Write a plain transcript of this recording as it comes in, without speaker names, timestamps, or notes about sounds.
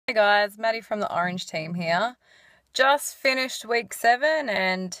Hey guys, Maddie from the Orange team here. Just finished week 7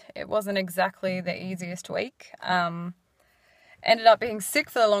 and it wasn't exactly the easiest week. Ended up being sick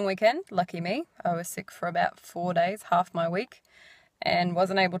for the long weekend, lucky me. I was sick for about 4 days, half my week, and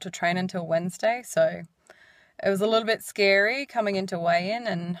wasn't able to train until Wednesday, so it was a little bit scary coming into weigh-in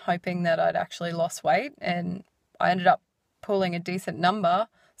and hoping that I'd actually lost weight, and I ended up pulling a decent number,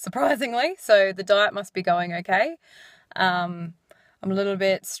 surprisingly, so the diet must be going okay. I'm a little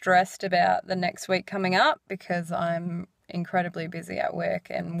bit stressed about the next week coming up because I'm incredibly busy at work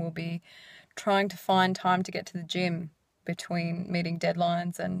and will be trying to find time to get to the gym between meeting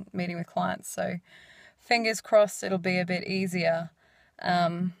deadlines and meeting with clients. So fingers crossed it'll be a bit easier.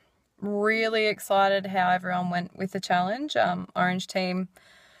 Really excited how everyone went with the challenge. Orange team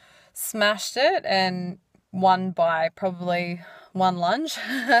smashed it and won by probably one lunge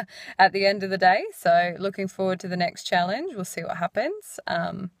at the end of the day. So looking forward to the next challenge. We'll see what happens.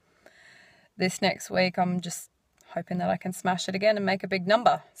 This next week, I'm just hoping that I can smash it again and make a big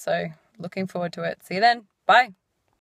number. So looking forward to it. See you then. Bye.